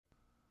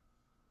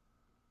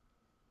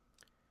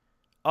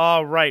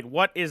All right,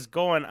 what is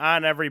going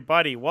on,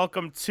 everybody?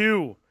 Welcome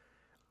to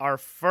our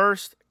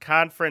first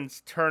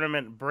conference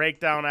tournament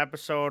breakdown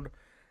episode.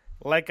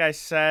 Like I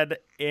said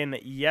in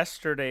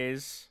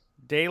yesterday's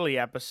daily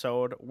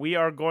episode, we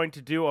are going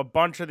to do a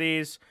bunch of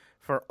these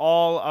for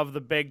all of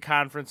the big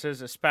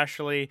conferences,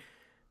 especially.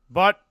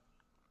 But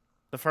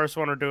the first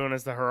one we're doing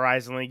is the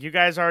Horizon League. You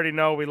guys already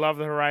know we love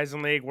the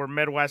Horizon League. We're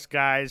Midwest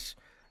guys.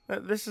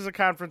 This is a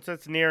conference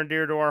that's near and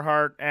dear to our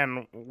heart,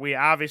 and we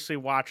obviously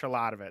watch a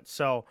lot of it.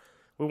 So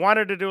we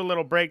wanted to do a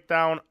little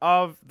breakdown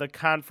of the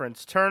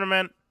conference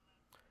tournament.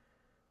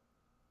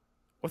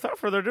 Without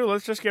further ado,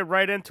 let's just get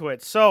right into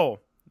it.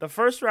 So the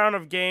first round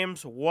of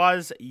games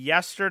was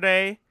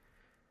yesterday.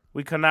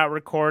 We could not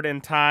record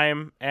in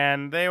time,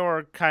 and they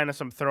were kind of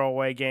some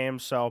throwaway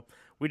games, so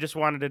we just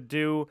wanted to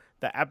do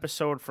the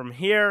episode from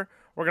here.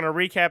 We're going to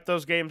recap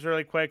those games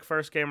really quick.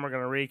 First game we're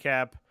going to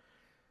recap,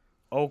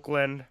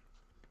 Oakland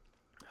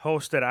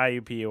hosted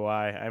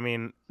IUPUI. I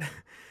mean,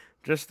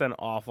 just an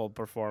awful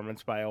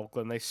performance by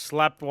Oakland. They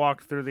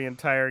walked through the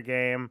entire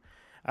game.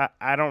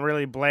 I don't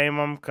really blame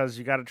them because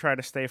you got to try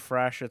to stay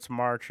fresh. It's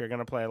March. You're going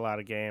to play a lot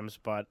of games,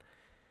 but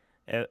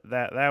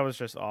that was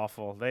just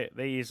awful.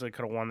 They easily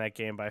could have won that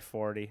game by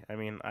 40. I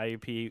mean,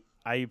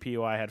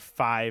 IUPUI had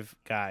 5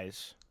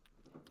 guys.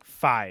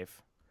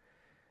 5.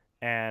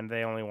 And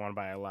they only won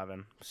by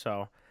 11.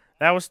 So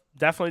that was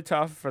definitely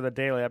tough for the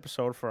daily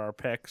episode for our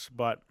picks,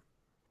 but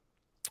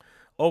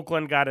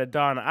Oakland got it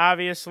done.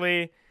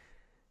 Obviously,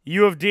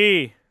 U of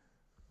D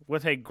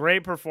with a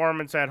great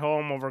performance at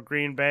home over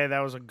Green Bay. That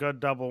was a good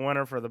double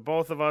winner for the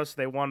both of us.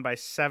 They won by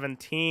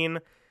 17.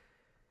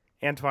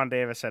 Antoine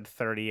Davis had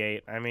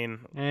 38. I mean,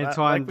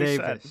 Antoine like we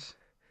Davis. said,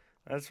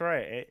 that's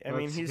right. I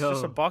mean, he's go.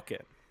 just a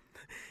bucket.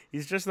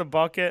 He's just a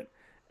bucket.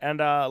 And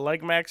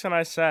like Max and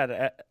I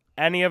said,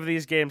 any of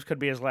these games could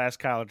be his last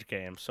college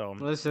game. So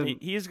Listen,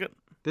 he's good.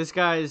 This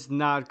guy is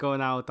not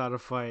going out without a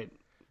fight.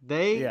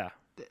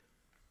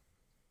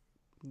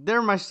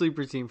 They're my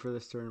sleeper team for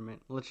this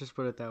tournament. Let's just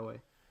put it that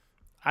way.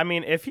 I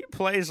mean, if he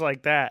plays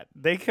like that,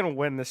 they can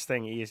win this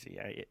thing easy.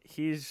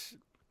 He's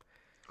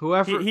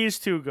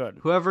too good.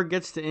 Whoever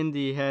gets to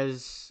Indy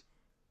has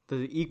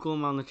the equal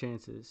amount of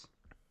chances.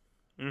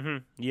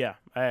 Yeah,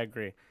 I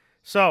agree.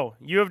 So,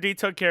 U of D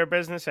took care of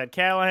business at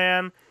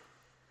Callahan.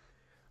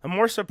 A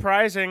more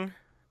surprising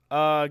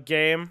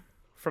game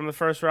from the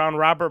first round,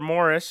 Robert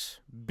Morris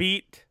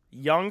beat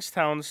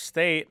Youngstown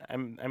State. I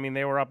mean,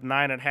 they were up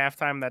 9 at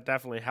halftime. That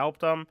definitely helped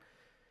them.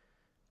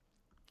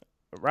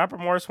 Robert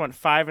Morris went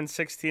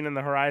 5-16 in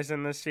the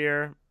Horizon this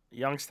year.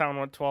 Youngstown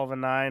went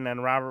 12-9,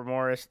 and Robert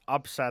Morris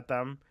upset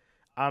them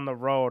on the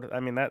road. I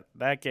mean,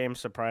 that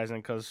game's surprising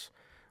because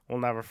we'll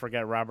never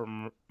forget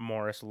Robert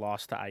Morris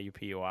lost to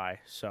IUPUI.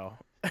 So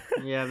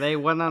yeah, they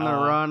went on a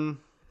run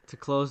to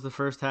close the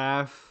first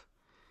half,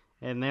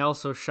 and they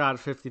also shot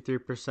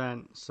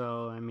 53%.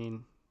 So, I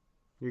mean,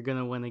 you're going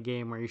to win a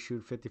game where you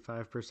shoot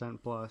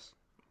 55% plus.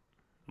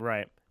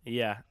 Right,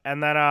 yeah.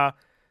 And then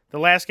the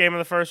last game of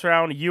the first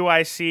round,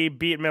 UIC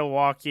beat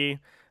Milwaukee.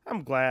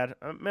 I'm glad.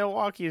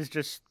 Milwaukee's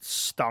just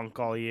stunk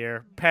all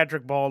year.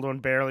 Patrick Baldwin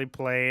barely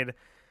played.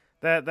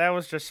 That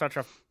was just such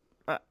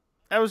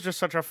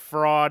a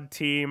fraud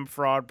team,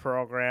 fraud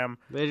program.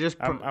 They just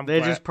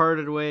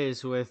parted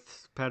ways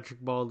with Patrick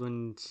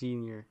Baldwin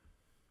Sr.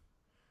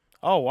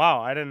 Oh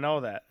wow, I didn't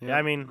know that. Yeah,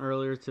 I mean,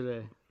 earlier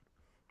today.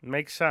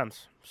 Makes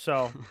sense.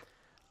 So,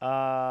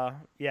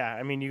 yeah,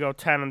 I mean, you go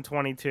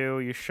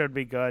 10-22, you should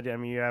be good. I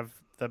mean, you have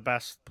the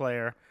best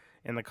player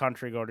in the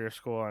country go to your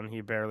school, and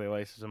he barely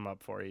laces him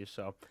up for you.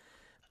 So,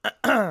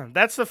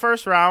 that's the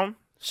first round.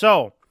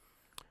 So,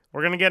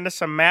 we're going to get into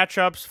some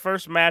matchups.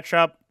 First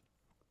matchup,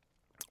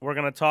 we're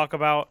going to talk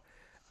about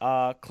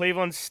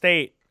Cleveland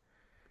State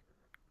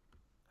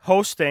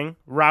hosting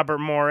Robert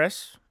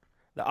Morris,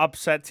 the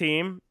upset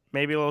team,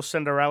 maybe a little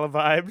Cinderella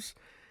vibes.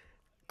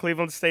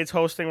 Cleveland State's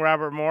hosting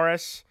Robert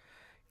Morris.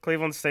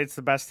 Cleveland State's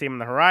the best team in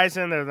the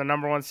Horizon. They're the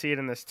number 1 seed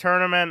in this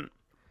tournament.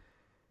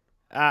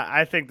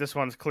 I think this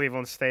one's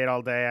Cleveland State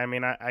all day. I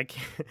mean, I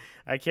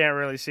can't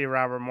really see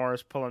Robert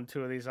Morris pulling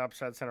 2 of these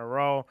upsets in a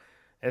row,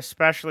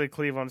 especially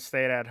Cleveland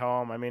State at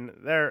home. I mean,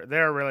 they're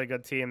a really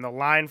good team. The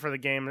line for the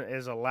game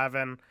is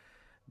 11,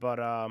 but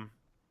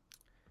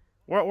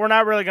we're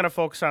not really going to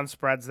focus on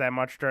spreads that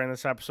much during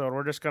this episode.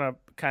 We're just going to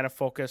kind of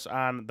focus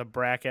on the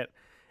bracket.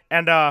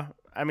 And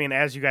I mean,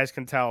 as you guys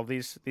can tell,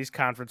 these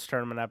conference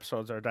tournament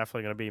episodes are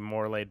definitely going to be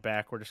more laid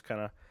back. We're just going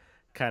to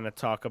kind of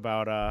talk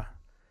about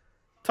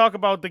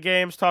the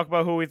games, talk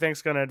about who we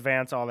think's going to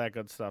advance, all that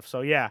good stuff. So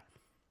yeah,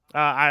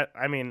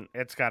 I mean,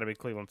 it's got to be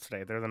Cleveland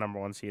State. They're the number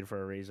 1 seed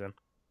for a reason.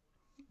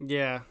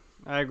 Yeah,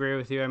 I agree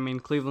with you. I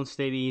mean, Cleveland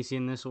State easy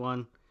in this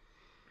one.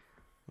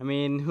 I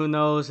mean, who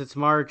knows? It's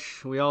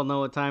March. We all know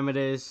what time it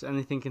is.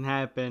 Anything can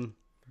happen.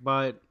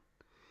 But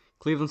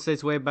Cleveland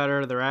State's way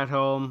better. They're at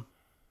home.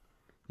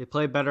 They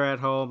play better at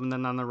home and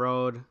then on the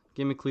road.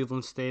 Give me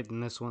Cleveland State in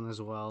this one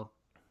as well.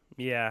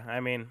 Yeah, I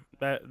mean,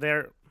 they're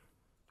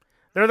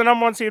the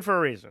number 1 seed for a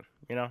reason.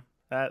 You know,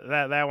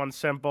 that one's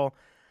simple.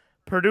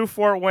 Purdue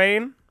Fort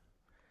Wayne.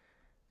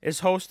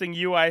 is hosting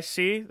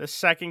UIC, the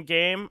second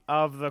game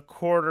of the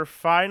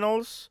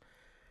quarterfinals.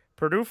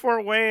 Purdue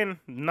Fort Wayne,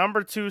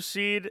 number 2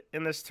 seed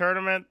in this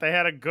tournament. They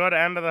had a good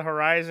end of the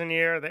Horizon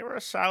year. They were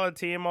a solid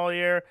team all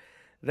year.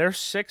 They're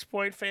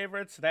 6-point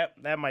favorites.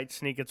 That might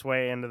sneak its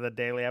way into the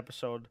daily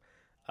episode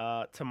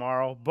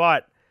tomorrow.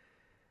 But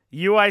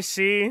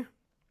UIC,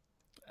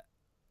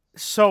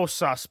 so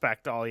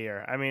suspect all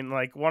year. I mean,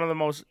 like one of the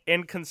most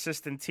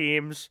inconsistent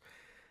teams.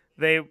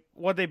 They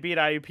beat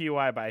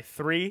IUPUI by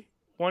 3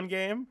 one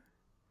game.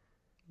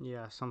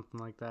 Yeah, something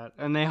like that.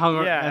 And they hung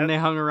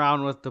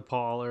around with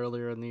DePaul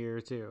earlier in the year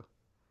too.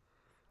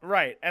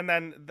 Right, and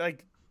then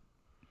like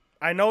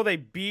I know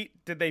did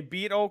they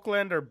beat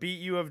Oakland or beat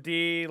U of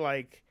D?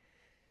 Like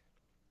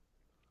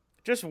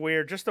just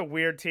weird, just a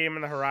weird team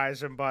in the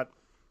Horizon. But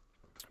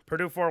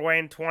Purdue Fort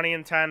Wayne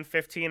 20-10,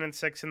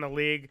 15-6 in the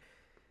league.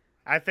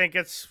 I think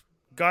it's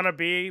gonna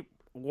be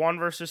 1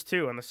 versus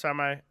 2 in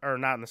the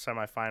not in the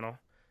semifinal.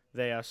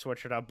 They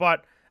switch it up,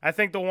 but I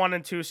think the 1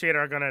 and 2 seed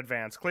are going to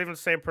advance. Cleveland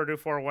State, Purdue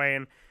Fort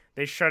Wayne,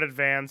 they should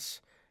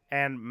advance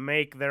and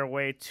make their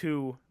way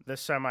to the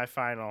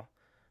semifinal.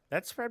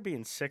 That spread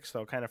being 6,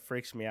 though, kind of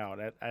freaks me out.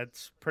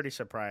 It's pretty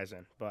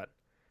surprising, but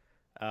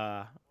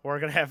we're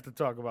going to have to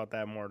talk about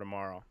that more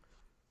tomorrow.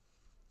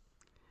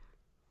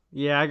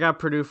 Yeah, I got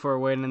Purdue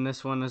Fort Wayne in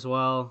this one as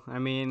well. I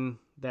mean,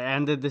 they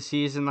ended the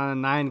season on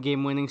a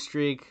 9-game winning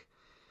streak.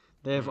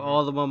 They have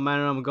all the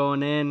momentum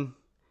going in.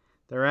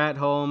 They're at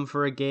home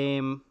for a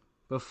game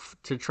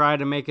to try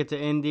to make it to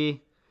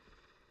Indy.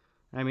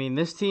 I mean,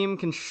 this team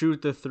can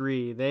shoot the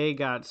 3. They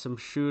got some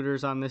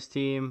shooters on this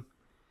team.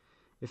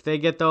 If they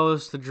get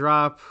those to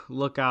drop,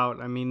 look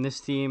out. I mean, this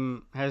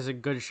team has a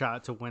good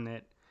shot to win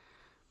it.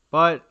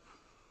 But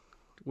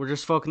we're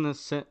just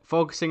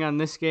focusing on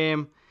this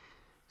game.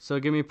 So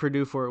give me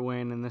Purdue Fort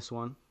Wayne in this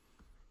one.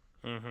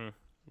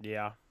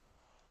 Yeah.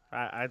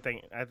 I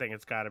think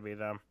it's got to be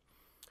them.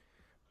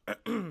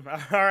 All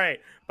right,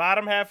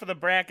 bottom half of the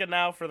bracket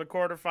now for the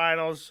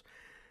quarterfinals.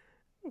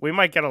 We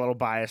might get a little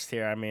biased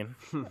here. I mean,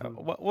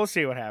 we'll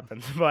see what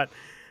happens. But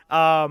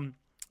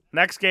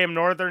next game,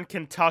 Northern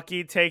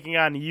Kentucky taking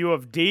on U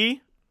of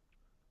D.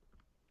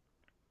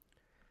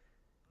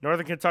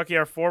 Northern Kentucky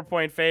are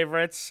 4-point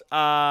favorites.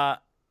 I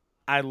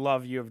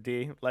love U of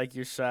D, like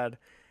you said.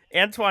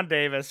 Antoine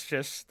Davis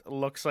just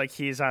looks like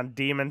he's on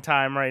demon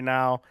time right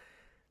now.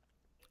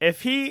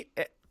 If he's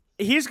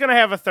going to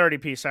have a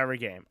 30-piece every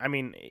game. I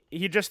mean,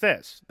 he just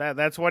is.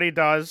 That's what he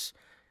does.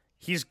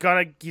 He's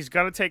gonna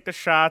take the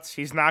shots.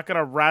 He's not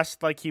gonna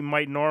rest like he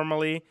might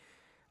normally.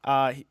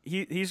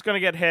 He's gonna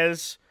get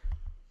his.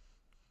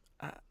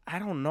 I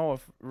don't know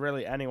if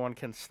really anyone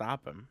can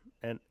stop him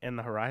in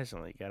the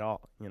Horizon League at all.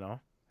 You know.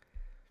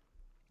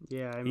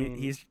 Yeah, I mean,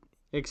 he's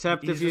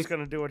just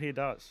gonna do what he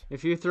does.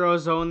 If you throw a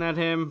zone at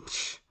him,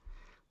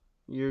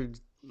 you're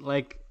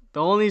like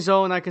the only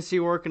zone I can see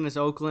working is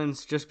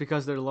Oakland's, just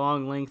because they're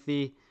long,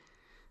 lengthy.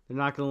 They're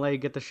not gonna let you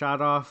get the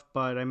shot off,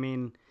 but I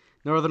mean.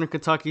 Northern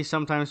Kentucky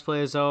sometimes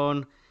play a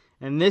zone,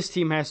 and this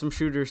team has some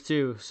shooters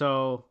too.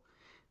 So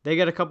they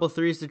get a couple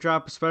threes to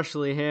drop,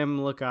 especially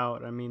him. Look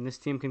out. I mean, this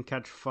team can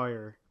catch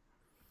fire.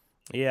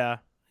 Yeah.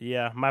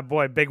 My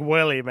boy, Big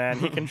Willie, man.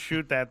 He can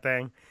shoot that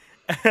thing.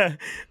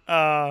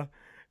 But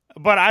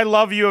I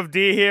love U of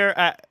D here.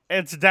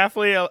 It's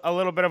definitely a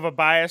little bit of a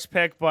bias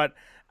pick, but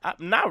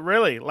not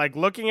really. Like,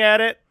 looking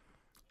at it,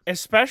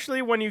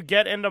 especially when you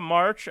get into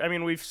March, I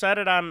mean, we've said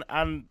it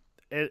on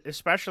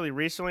especially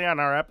recently on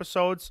our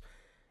episodes,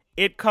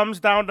 it comes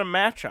down to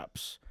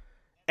matchups.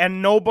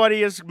 And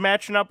nobody is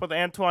matching up with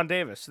Antoine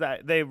Davis.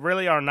 They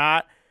really are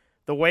not.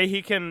 The way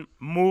he can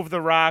move the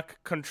rock,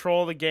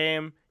 control the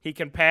game, he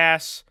can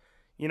pass,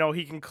 he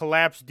can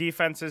collapse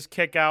defenses,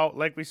 kick out.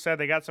 Like we said,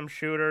 they got some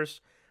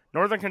shooters.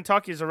 Northern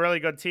Kentucky is a really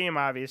good team,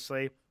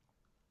 obviously.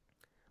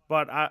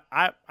 But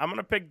I'm going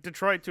to pick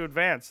Detroit to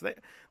advance.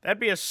 That'd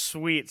be a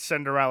sweet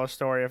Cinderella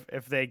story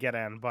if they get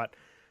in, but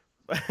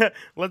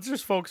let's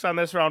just focus on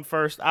this round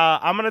first.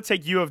 I'm going to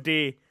take U of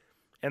D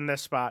in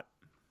this spot.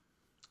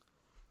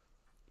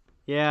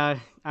 Yeah,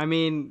 I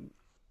mean,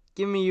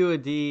 give me U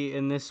of D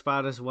in this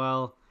spot as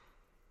well.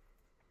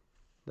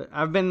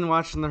 I've been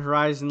watching the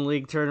Horizon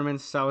League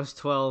tournaments since I was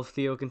 12.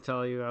 Theo can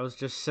tell you. I was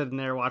just sitting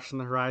there watching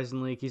the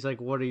Horizon League. He's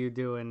like, what are you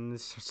doing?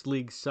 This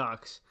league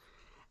sucks.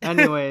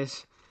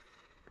 Anyways,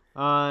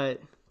 I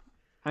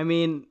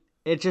mean,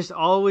 it just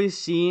always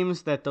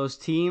seems that those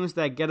teams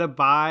that get a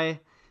bye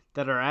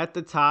that are at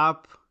the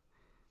top,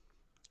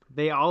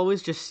 they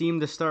always just seem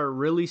to start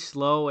really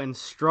slow and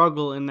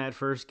struggle in that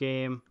first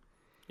game.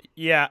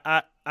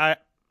 Yeah,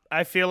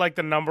 I feel like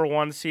the number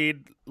 1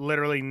 seed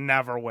literally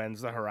never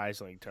wins the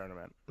Horizon League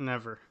tournament.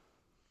 Never.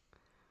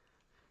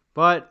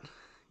 But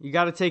you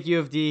got to take U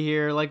of D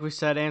here. Like we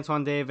said,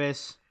 Antoine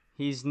Davis,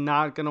 he's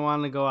not going to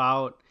want to go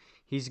out.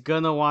 He's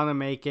going to want to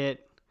make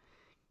it.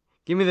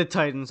 Give me the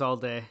Titans all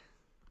day.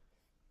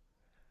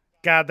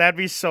 God, that'd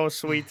be so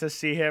sweet to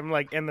see him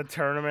like in the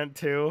tournament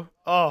too.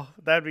 Oh,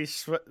 that'd be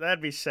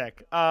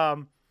sick.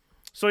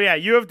 So yeah,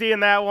 U of D in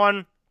that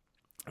one.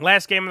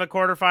 Last game of the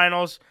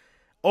quarterfinals,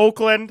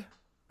 Oakland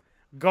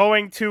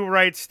going to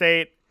Wright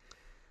State.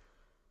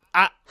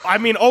 I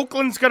mean,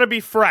 Oakland's going to be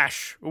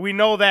fresh. We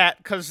know that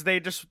because they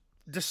just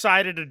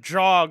decided to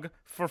jog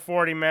for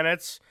 40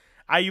 minutes.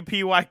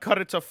 IUPUI cut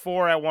it to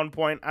 4 at one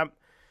point. I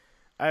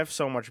have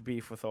so much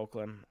beef with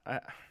Oakland. I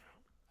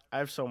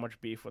have so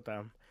much beef with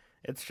them.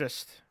 It's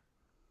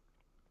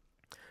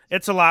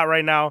a lot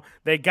right now.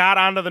 They got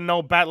onto the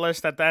no-bet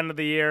list at the end of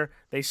the year.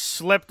 They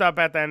slipped up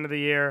at the end of the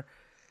year.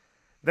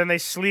 Then they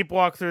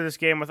sleepwalk through this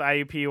game with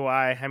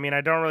IUPUI. I mean, I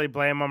don't really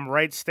blame them.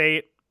 Wright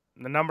State,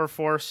 the number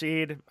 4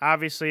 seed,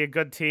 obviously a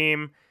good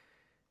team.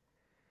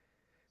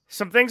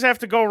 Some things have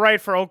to go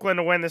right for Oakland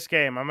to win this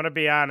game. I'm going to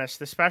be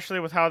honest, especially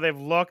with how they've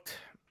looked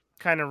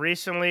kind of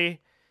recently.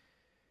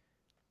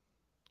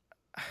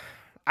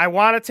 I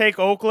want to take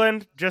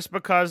Oakland just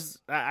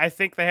because I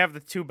think they have the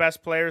 2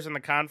 best players in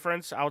the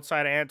conference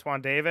outside of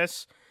Antoine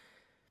Davis.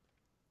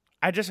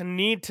 I just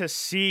need to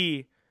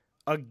see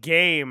a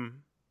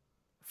game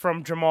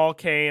from Jamal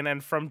Cain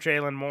and from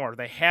Jalen Moore.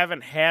 They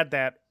haven't had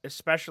that,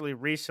 especially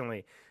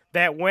recently.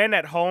 That win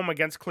at home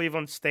against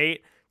Cleveland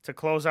State to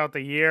close out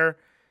the year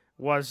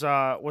was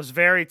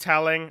very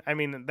telling. I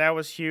mean, that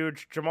was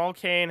huge. Jamal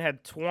Cain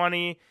had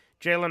 20.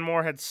 Jalen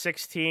Moore had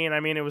 16. I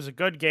mean, it was a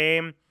good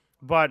game,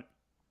 but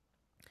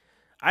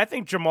I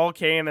think Jamal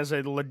Cain is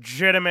a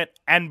legitimate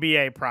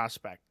NBA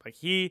prospect. Like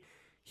he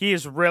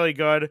is really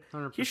good.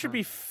 100%. He should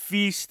be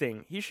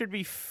feasting. He should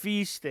be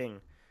feasting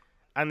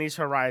on these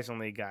Horizon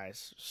League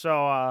guys.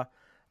 So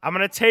I'm going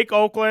to take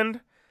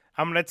Oakland.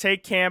 I'm going to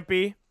take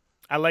Campy.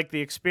 I like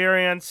the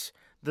experience.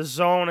 The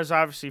zone is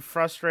obviously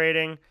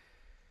frustrating.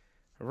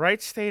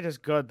 Wright State is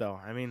good, though.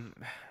 I mean,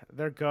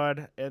 they're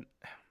good.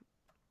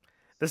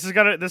 This is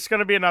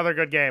gonna be another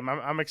good game.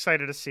 I'm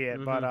excited to see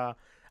it, but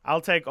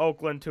I'll take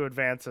Oakland to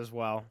advance as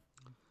well.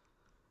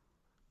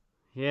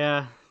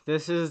 Yeah,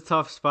 this is a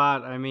tough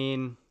spot. I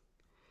mean,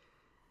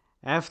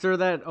 after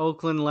that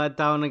Oakland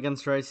letdown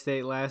against Wright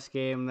State last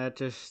game,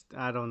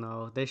 I don't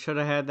know. They should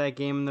have had that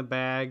game in the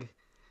bag.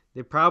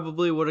 They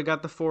probably would have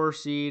got the 4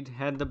 seed,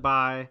 had the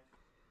bye.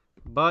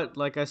 But,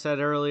 like I said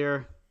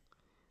earlier,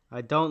 I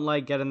don't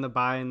like getting the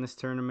bye in this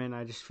tournament.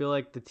 I just feel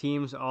like the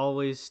teams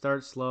always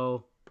start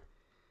slow.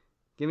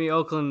 Give me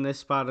Oakland in this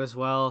spot as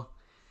well.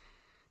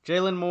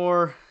 Jalen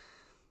Moore,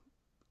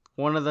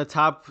 one of the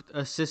top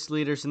assist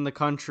leaders in the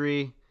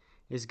country,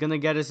 is going to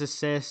get his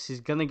assists.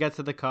 He's going to get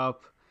to the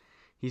cup.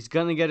 He's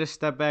going to get a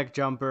step-back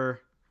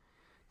jumper.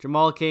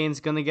 Jamal Cain's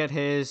going to get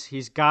his.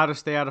 He's got to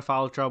stay out of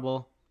foul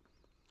trouble.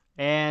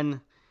 And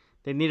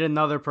they need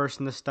another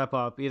person to step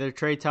up. Either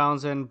Trey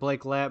Townsend,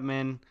 Blake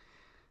Lapman,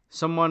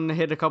 someone to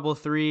hit a couple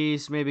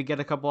threes, maybe get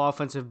a couple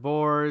offensive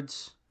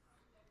boards.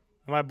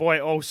 My boy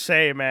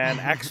Osei, man,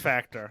 X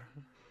Factor.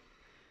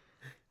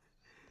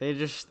 I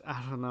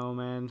don't know,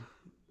 man.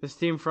 This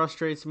team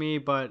frustrates me,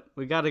 but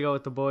we got to go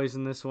with the boys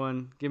in this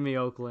one. Give me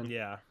Oakland.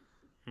 Yeah.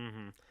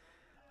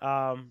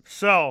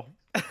 So,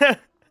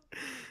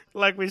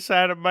 like we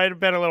said, it might have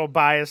been a little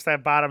biased,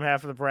 that bottom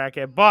half of the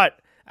bracket. But,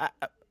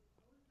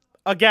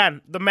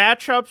 again, the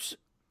matchups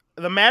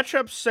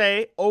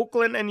say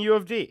Oakland and U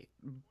of D.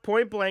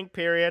 Point blank,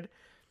 period.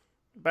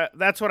 But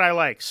that's what I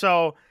like.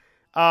 So,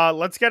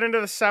 let's get into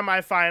the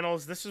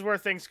semifinals. This is where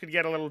things could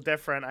get a little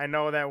different. I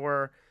know that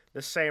we're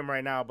the same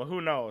right now, but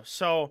who knows?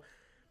 So,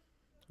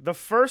 the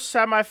first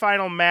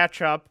semifinal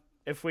matchup,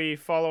 if we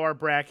follow our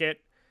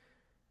bracket,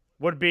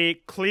 would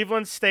be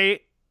Cleveland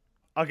State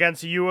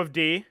against U of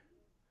D.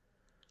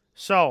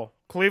 So,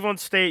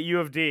 Cleveland State, U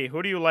of D.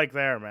 Who do you like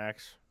there,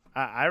 Max?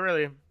 I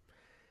really...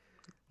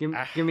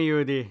 Give me U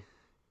of D.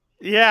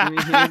 Yeah. Give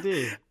me U of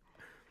D.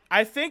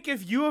 I think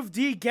if U of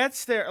D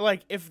gets there,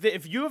 like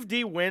if U of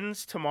D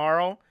wins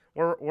tomorrow,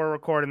 we're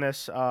recording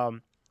this.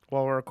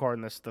 We're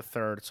recording this the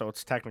 3rd, so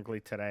it's technically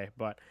today.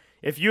 But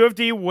if U of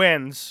D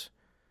wins,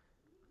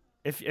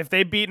 if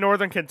they beat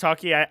Northern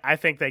Kentucky, I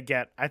think they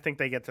get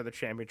to the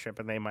championship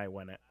and they might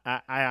win it.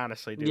 I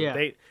honestly do. Yeah.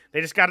 They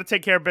just got to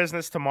take care of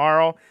business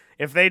tomorrow.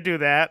 If they do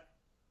that,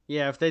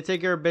 yeah. If they take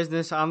care of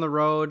business on the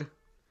road,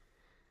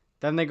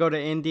 then they go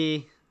to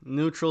Indy,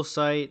 neutral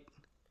site,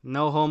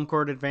 no home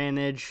court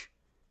advantage.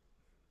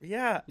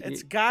 Yeah,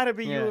 it's got to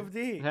be U of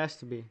D. It has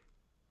to be.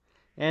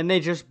 And they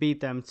just beat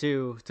them,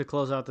 too, to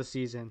close out the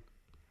season.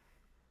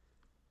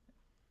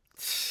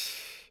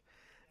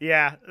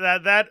 Yeah,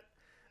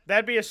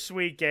 that'd be a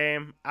sweet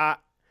game.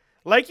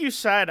 Like you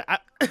said,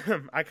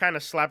 I kind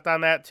of slept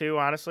on that, too,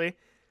 honestly.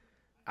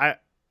 I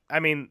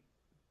mean,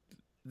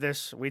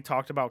 we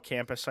talked about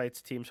campus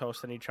sites, teams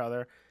hosting each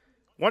other.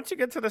 Once you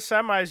get to the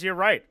semis, you're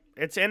right.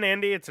 It's in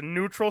Indy. It's a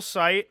neutral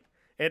site.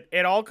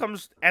 It all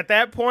comes, at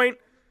that point,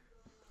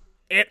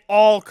 it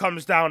all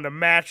comes down to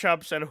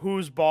matchups and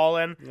who's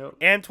balling. Yep.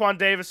 Antoine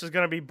Davis is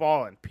going to be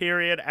balling.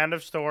 Period. End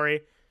of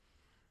story.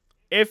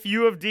 If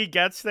U of D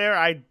gets there,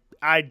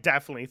 I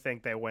definitely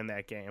think they win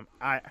that game.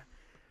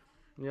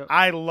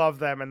 I love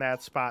them in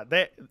that spot.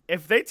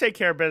 If they take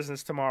care of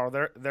business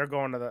tomorrow, they're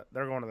going to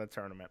the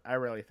tournament. I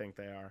really think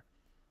they are.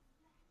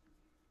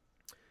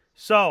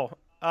 So,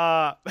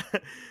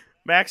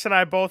 Max and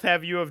I both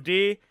have U of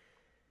D.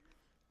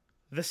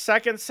 The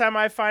second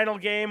semifinal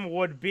game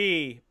would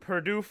be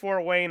Purdue,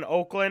 Fort Wayne,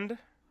 Oakland.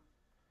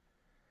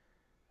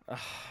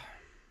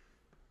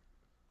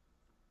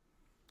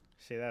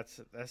 See,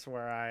 that's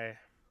where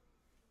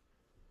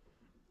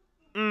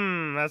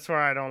that's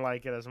where I don't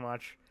like it as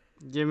much.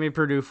 Give me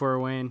Purdue,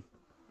 Fort Wayne.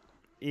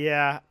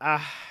 Yeah.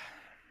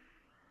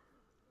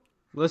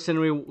 Listen,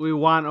 we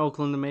want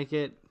Oakland to make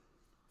it,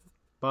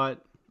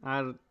 but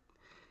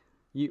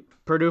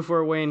Purdue,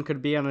 Fort Wayne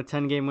could be on a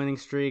 10-game winning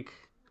streak,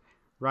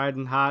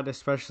 riding hot,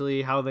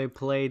 especially how they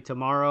play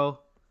tomorrow.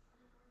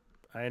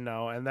 I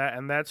know,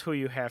 and that's who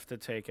you have to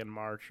take in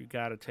March. You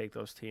got to take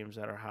those teams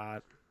that are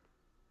hot.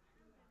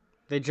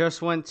 They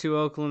just went to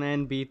Oakland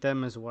and beat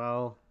them as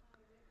well.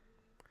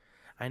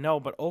 I know,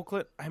 but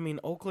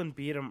Oakland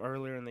beat them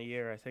earlier in the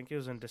year. I think it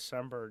was in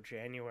December or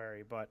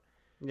January, but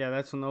yeah,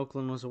 that's when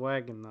Oakland was a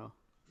wagon, though.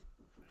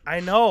 I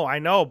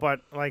know,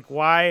 but like,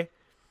 why?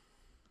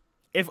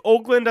 If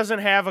Oakland doesn't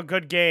have a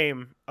good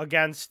game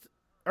against,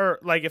 or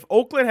like if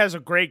Oakland has a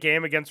great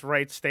game against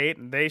Wright State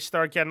and they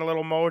start getting a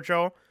little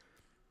mojo,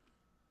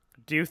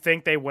 do you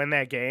think they win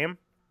that game?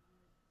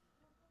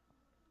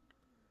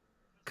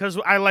 Because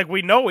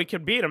we know we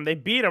could beat them. They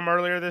beat them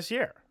earlier this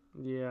year.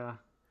 Yeah.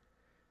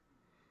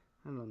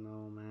 I don't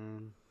know,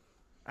 man.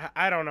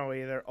 I don't know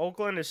either.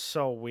 Oakland is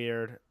so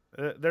weird.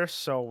 They're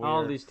so weird.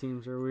 All these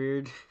teams are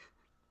weird.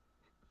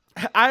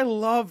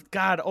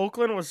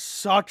 Oakland was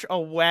such a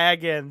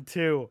wagon,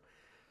 too.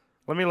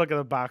 Let me look at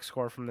the box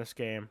score from this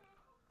game.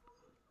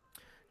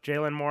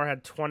 Jalen Moore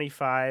had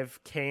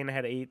 25. Kane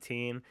had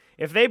 18.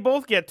 If they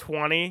both get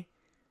 20...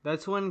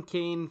 That's when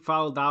Kane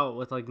fouled out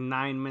with like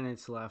 9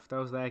 minutes left. That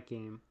was that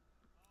game.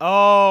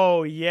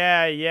 Oh,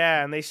 yeah,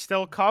 and they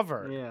still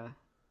covered. Yeah,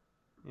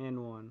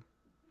 and won.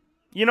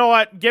 You know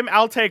what?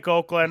 I'll take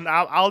Oakland.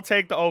 I'll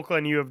take the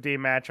Oakland U of D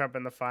matchup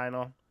in the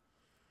final.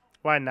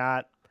 Why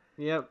not?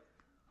 Yep.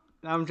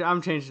 I'm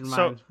changing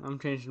mine. I'm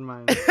changing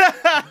mine.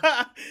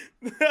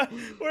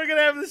 We're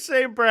gonna have the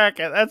same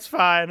bracket. That's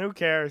fine. Who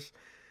cares?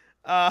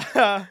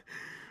 Yeah.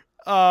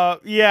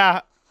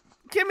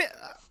 Give me.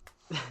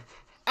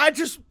 I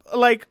just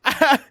like.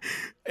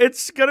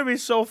 It's gonna be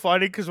so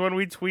funny because when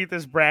we tweet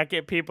this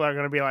bracket, people are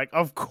gonna be like,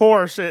 "Of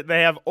course,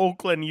 they have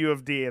Oakland U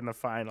of D in the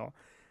final."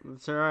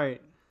 That's all right.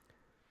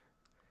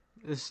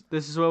 This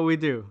is what we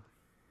do.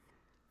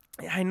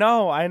 I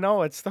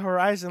know. It's the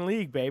Horizon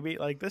League, baby.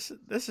 Like this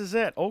is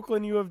it.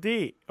 Oakland U of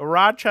D,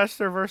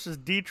 Rochester versus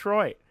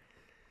Detroit.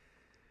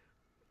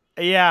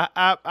 Yeah,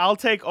 I'll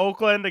take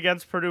Oakland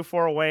against Purdue,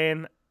 Fort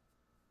Wayne.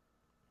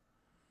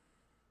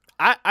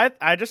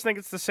 I just think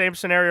it's the same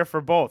scenario for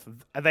both.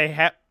 They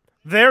have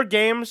their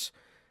games.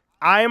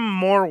 I'm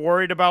more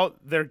worried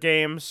about their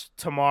games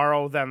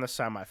tomorrow than the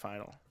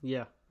semifinal.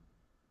 Yeah.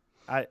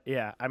 I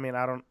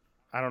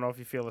don't know if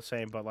you feel the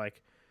same, but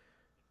like,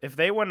 if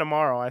they win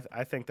tomorrow,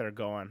 I think they're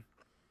going.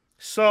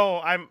 So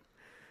I'm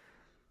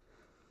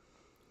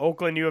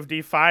Oakland U of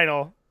D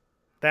final.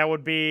 That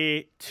would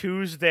be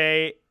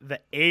Tuesday, the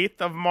 8th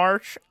of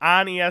March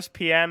on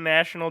ESPN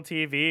national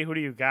TV. Who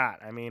do you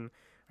got? I mean,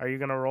 are you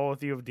gonna roll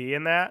with U of D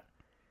in that?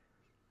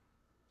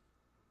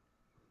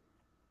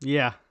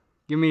 Yeah.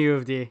 Give me U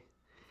of D.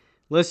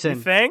 Listen.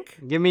 You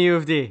think? Give me U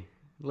of D.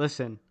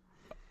 Listen.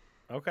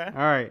 Okay. All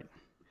right.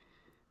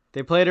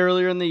 They played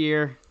earlier in the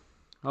year.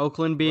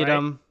 Oakland beat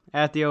them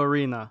at the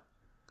arena.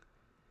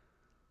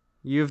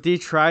 U of D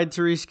tried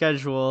to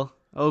reschedule.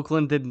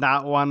 Oakland did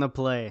not want to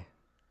play.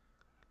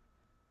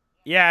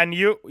 Yeah, and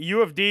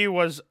U of D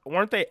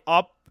weren't they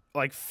up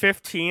like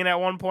 15 at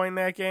one point in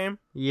that game?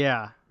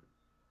 Yeah.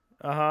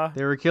 Uh-huh.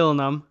 They were killing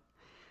them.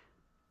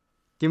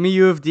 Give me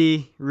U of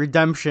D,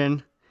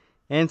 redemption,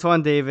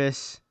 Antoine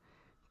Davis,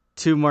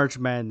 to March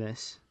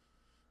Madness.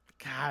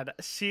 God,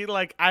 see,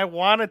 like, I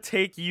want to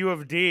take U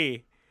of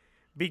D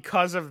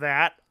because of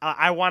that.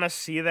 I want to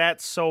see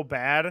that so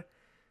bad,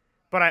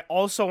 but I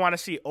also want to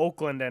see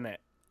Oakland in it.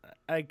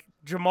 Like,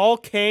 Jamal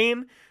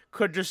Cain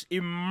could just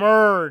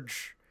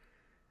emerge.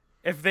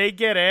 If they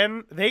get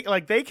in, they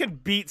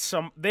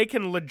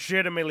can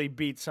legitimately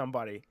beat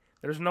somebody.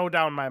 There's no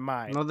doubt in my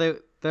mind. No, they're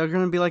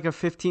going to be like a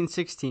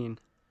 15-16.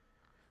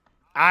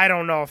 I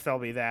don't know if they'll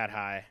be that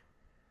high.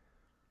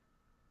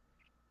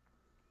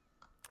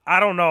 I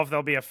don't know if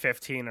they'll be a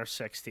 15 or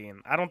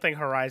 16. I don't think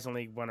Horizon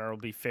League winner will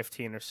be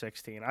 15 or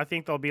 16. I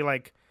think they'll be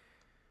like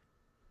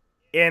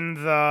in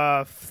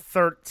the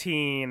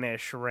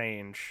 13-ish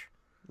range.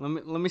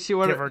 Let me see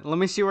what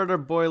our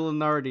boy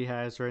Lenardi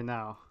has right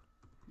now.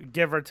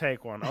 Give or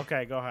take one.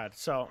 Okay, go ahead.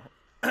 So,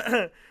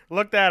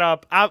 look that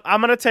up.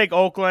 I'm gonna take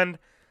Oakland.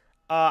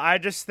 I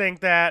just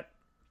think that,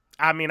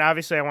 I mean,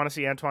 obviously I want to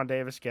see Antoine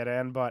Davis get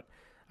in, but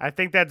I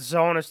think that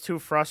zone is too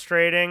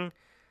frustrating.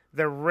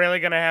 They're really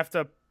gonna have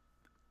to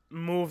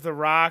move the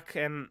rock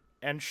and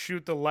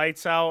shoot the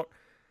lights out.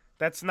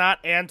 That's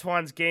not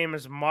Antoine's game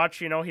as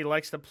much. You know, he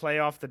likes to play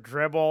off the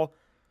dribble.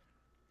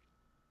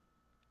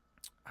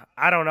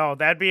 I don't know.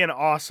 That'd be an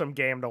awesome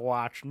game to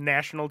watch.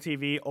 National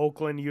TV,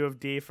 Oakland U of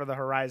D for the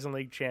Horizon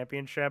League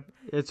Championship.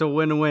 It's a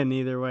win-win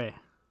either way.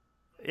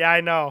 Yeah,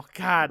 I know.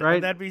 God,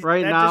 Right, that'd be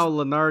right that now, just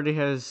Lenardi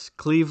has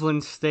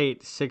Cleveland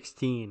State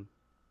 16.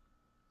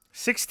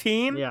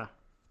 16. Yeah.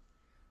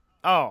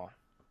 Oh,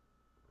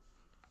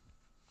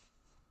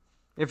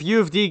 If U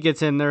of D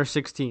gets in, they're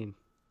 16.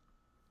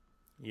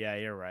 yeah,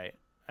 you're right.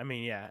 I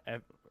mean, yeah,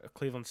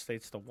 Cleveland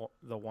State's the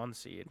 1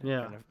 seed,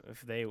 Yeah. and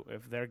if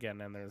they're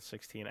getting in, they're the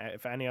 16.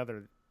 If any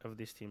other of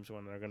these teams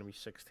win, they're going to be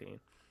 16.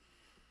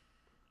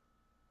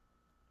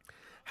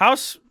 How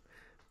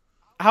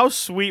how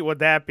sweet would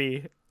that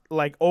be?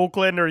 Like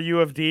Oakland or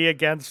U of D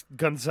against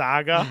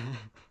Gonzaga.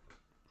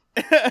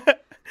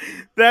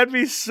 That'd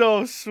be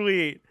so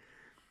sweet.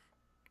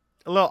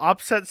 A little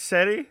upset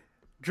city.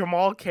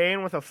 Jamal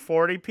Cain with a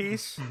 40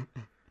 piece.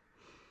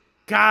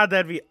 God,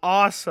 that'd be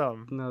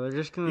awesome. No, they're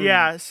just going to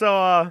Yeah,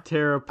 so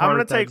tear I'm gonna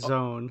apart that take.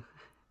 zone.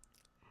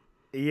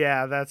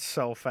 Yeah, that's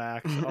so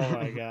facts. Oh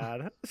my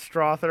god,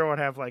 Strother would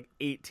have like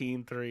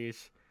 18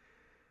 threes.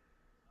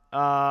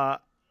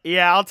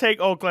 Yeah, I'll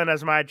take Oakland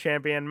as my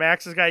champion.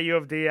 Max has got U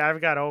of D.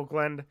 I've got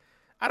Oakland.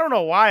 I don't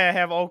know why I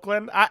have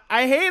Oakland. I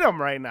hate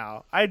them right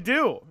now. I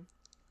do.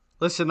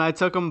 Listen, I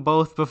took them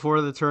both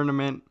before the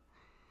tournament.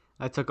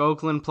 I took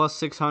Oakland plus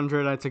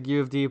 600. I took U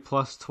of D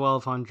plus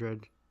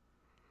 1,200.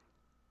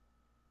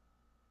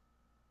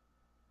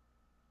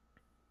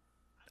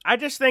 I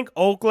just think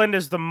Oakland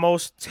is the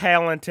most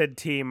talented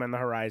team in the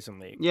Horizon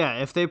League. Yeah,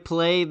 if they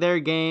play their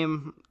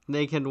game,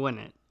 they can win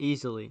it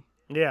easily.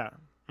 Yeah.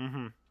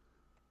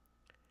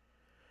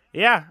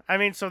 Yeah, I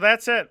mean, so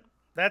that's it.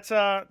 That's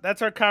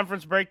our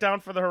conference breakdown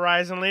for the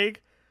Horizon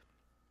League.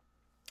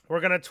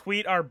 We're gonna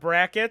tweet our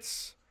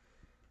brackets.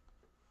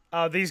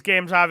 These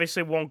games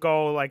obviously won't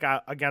go like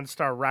against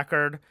our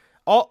record.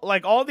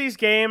 All these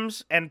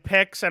games and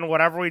picks and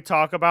whatever we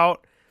talk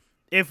about,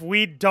 if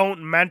we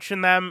don't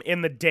mention them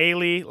in the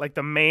daily, like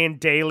the main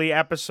daily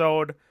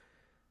episode,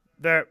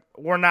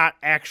 we're not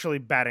actually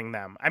betting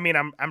them. I mean,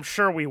 I'm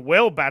sure we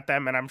will bet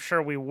them, and I'm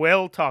sure we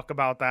will talk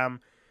about them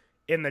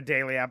in the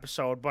daily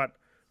episode. But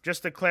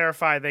just to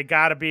clarify, they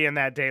got to be in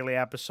that daily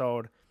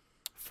episode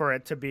for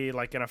it to be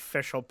like an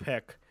official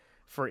pick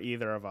for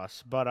either of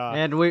us. But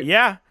And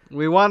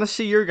we want to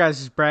see your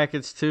guys'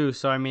 brackets too.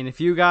 So I mean,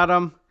 if you got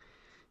them,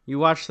 you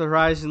watch the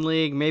Horizon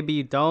League. Maybe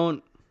you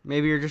don't.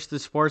 Maybe you're just a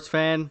sports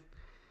fan.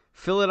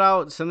 Fill it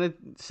out. Send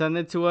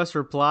it to us.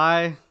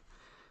 Reply.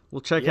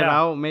 We'll check it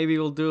out. Maybe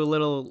we'll do a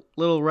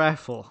little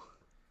raffle.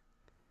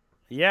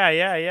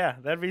 Yeah.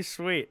 That'd be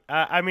sweet.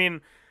 I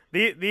mean,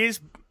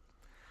 these.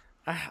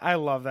 I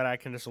love that I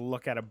can just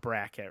look at a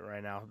bracket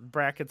right now.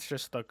 Brackets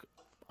just look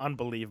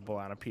unbelievable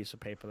on a piece of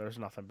paper. There's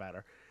nothing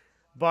better.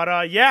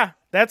 But yeah,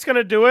 that's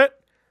gonna do it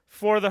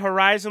for the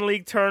Horizon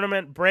League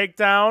tournament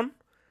breakdown.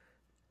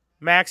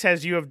 Max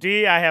has U of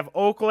D. I have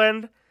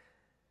Oakland.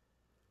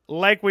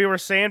 Like we were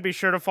saying, be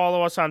sure to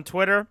follow us on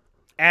Twitter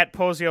at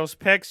Pozios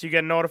Picks. You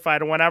get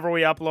notified whenever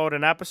we upload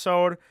an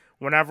episode,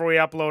 whenever we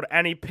upload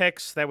any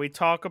picks that we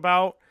talk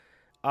about.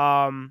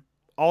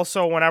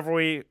 Also, whenever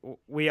we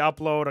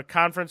upload a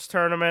conference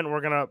tournament, we're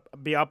going to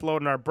be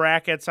uploading our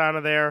brackets onto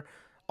there,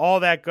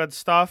 all that good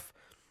stuff.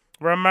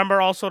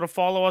 Remember also to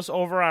follow us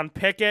over on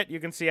Pickit.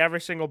 You can see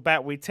every single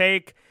bet we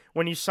take.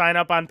 When you sign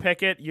up on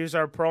Pickit, use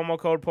our promo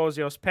code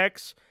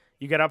PoziosPicks.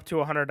 You get up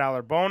to a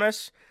 $100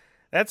 bonus.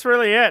 That's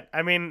really it.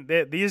 I mean,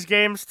 these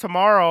games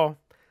tomorrow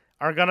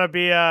are gonna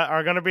be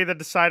the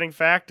deciding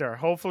factor.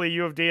 Hopefully,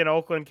 U of D and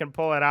Oakland can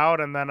pull it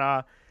out, and then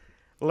a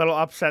little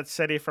upset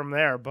city from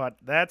there. But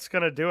that's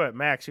gonna do it.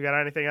 Max, you got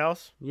anything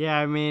else? Yeah,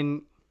 I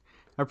mean,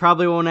 I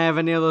probably won't have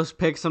any of those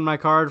picks on my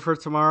card for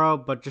tomorrow,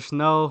 but just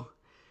know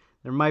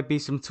there might be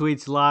some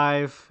tweets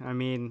live. I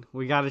mean,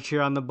 we got to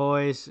cheer on the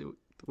boys.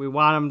 We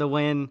want them to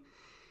win.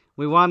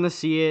 We want to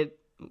see it.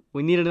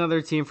 We need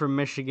another team from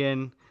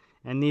Michigan.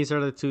 And these are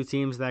the two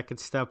teams that could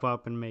step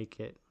up and make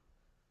it.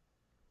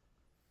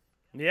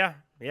 Yeah,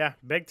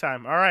 big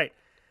time. All right,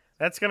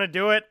 that's going to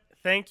do it.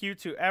 Thank you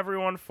to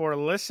everyone for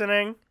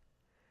listening.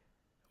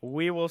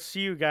 We will see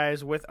you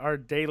guys with our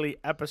daily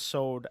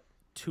episode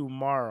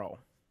tomorrow.